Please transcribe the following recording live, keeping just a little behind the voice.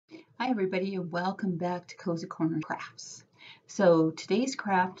Hi everybody and welcome back to Cozy Corner Crafts. So today's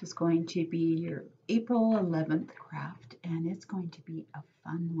craft is going to be your April 11th craft, and it's going to be a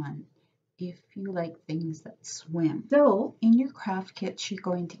fun one if you like things that swim. So in your craft kits you're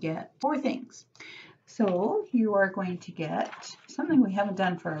going to get 4 things. So you are going to get something we haven't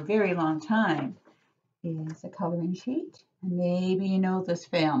done for a very long time is a coloring sheet. Maybe you know this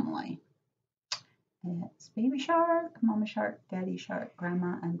family. It's Baby Shark, Mama Shark, Daddy Shark,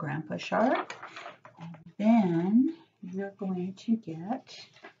 Grandma and Grandpa Shark. And then you're going to get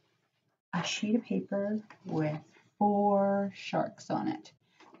a sheet of paper with 4 sharks on it.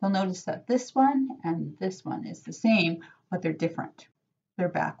 You'll notice that this one and this one is the same, but they're different. They're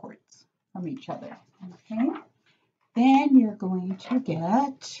backwards from each other. Okay. Then you're going to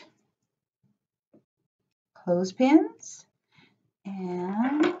get clothespins,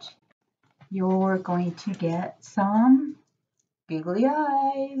 and you're going to get some googly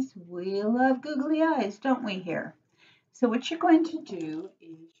eyes. We love googly eyes, don't we here? So what you're going to do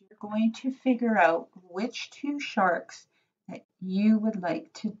is you're going to figure out which 2 sharks that you would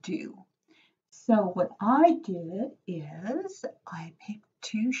like to do. So what I did is I picked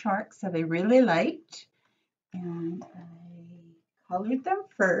 2 sharks that I really liked, and I colored them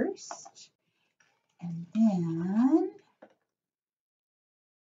first, and then,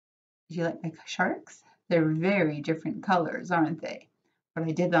 do you like my sharks? They're very different colors, aren't they? But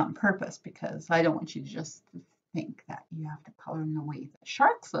I did that on purpose because I don't want you to just think that you have to color them the way the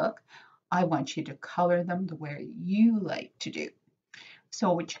sharks look. I want you to color them the way you like to do.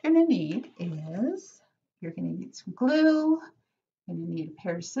 So what you're going to need is, you're going to need some glue, you're going to need a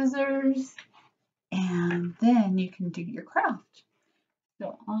pair of scissors, and then you can do your craft.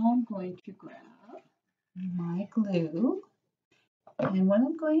 So I'm going to grab my glue. And what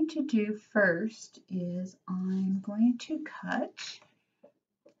I'm going to do first is I'm going to cut.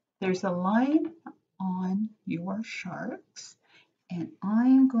 There's a line on your sharks, and I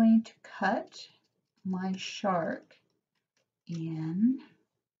am going to cut my shark in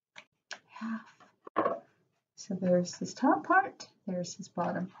half. So there's this top part, there's this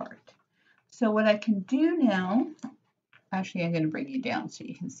bottom part. So what I can do now, actually I'm going to bring you down so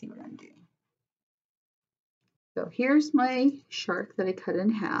you can see what I'm doing. So here's my shark that I cut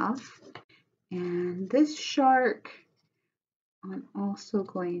in half, and this shark I'm also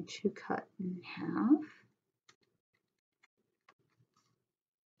going to cut in half.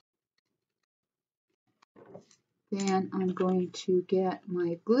 Then I'm going to get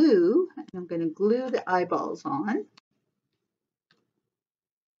my glue, and I'm going to glue the eyeballs on.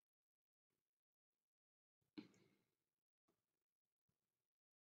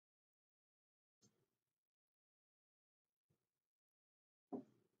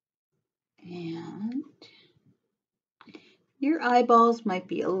 And your eyeballs might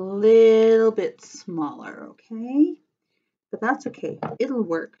be a little bit smaller, okay? But that's okay, it'll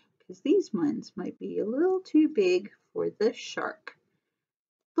work, because these ones might be a little too big for this shark,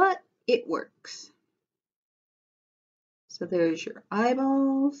 but it works. So there's your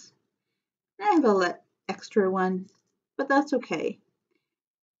eyeballs. I have a extra one, but that's okay.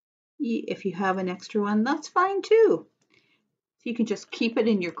 If you have an extra one, that's fine too. So you can just keep it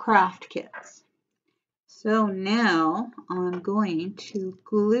in your craft kits. So now I'm going to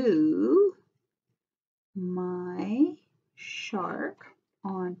glue my shark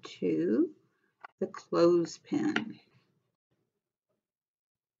onto the clothespin.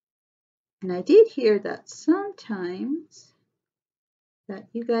 And I did hear that sometimes that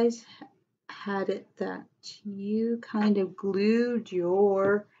you guys had it that you kind of glued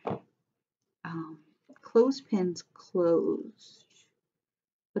your clothespins closed,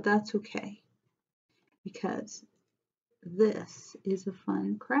 but that's okay because this is a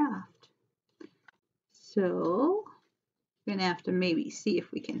fun craft. So we're gonna have to maybe see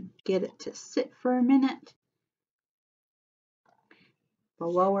if we can get it to sit for a minute.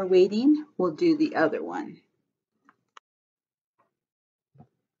 But while we're waiting, we'll do the other one.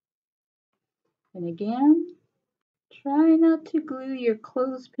 And again, try not to glue your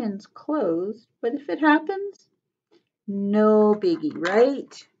clothespins closed, but if it happens, no biggie,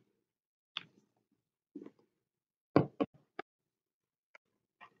 right? Okay,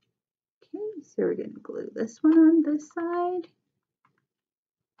 so we're going to glue this one on this side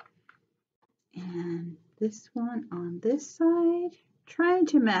and this one on this side, trying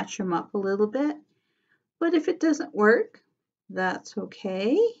to match them up a little bit, but if it doesn't work, that's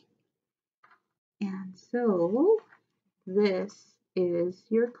okay. And so this is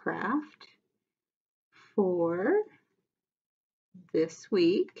your craft for this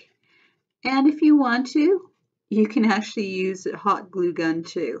week. And if you want to, you can actually use a hot glue gun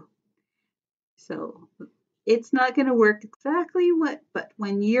too. So it's not going to work exactly but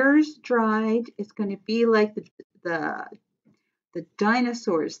when yours dried, it's going to be like the, the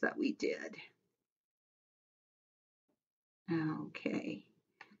dinosaurs that we did. Okay,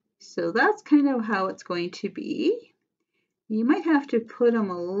 so that's kind of how it's going to be. You might have to put them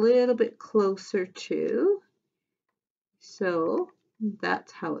a little bit closer too. So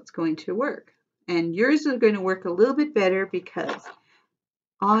that's how it's going to work. And yours is going to work a little bit better because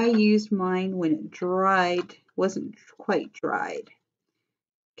I used mine when it dried, wasn't quite dried.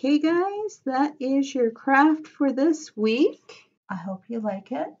 Okay guys, that is your craft for this week. I hope you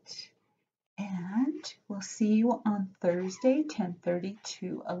like it. And we'll see you on Thursday, 10:30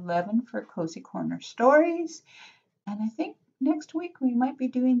 to 11 for Cozy Corner Stories. And I think next week we might be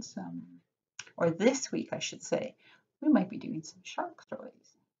doing some, or this week I should say, we might be doing some shark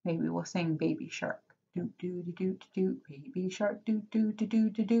stories. Maybe we'll sing Baby Shark. Doot doot doot doot, Baby Shark, doot doot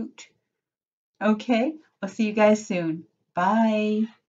doot doot doot. Okay, we'll see you guys soon. Bye.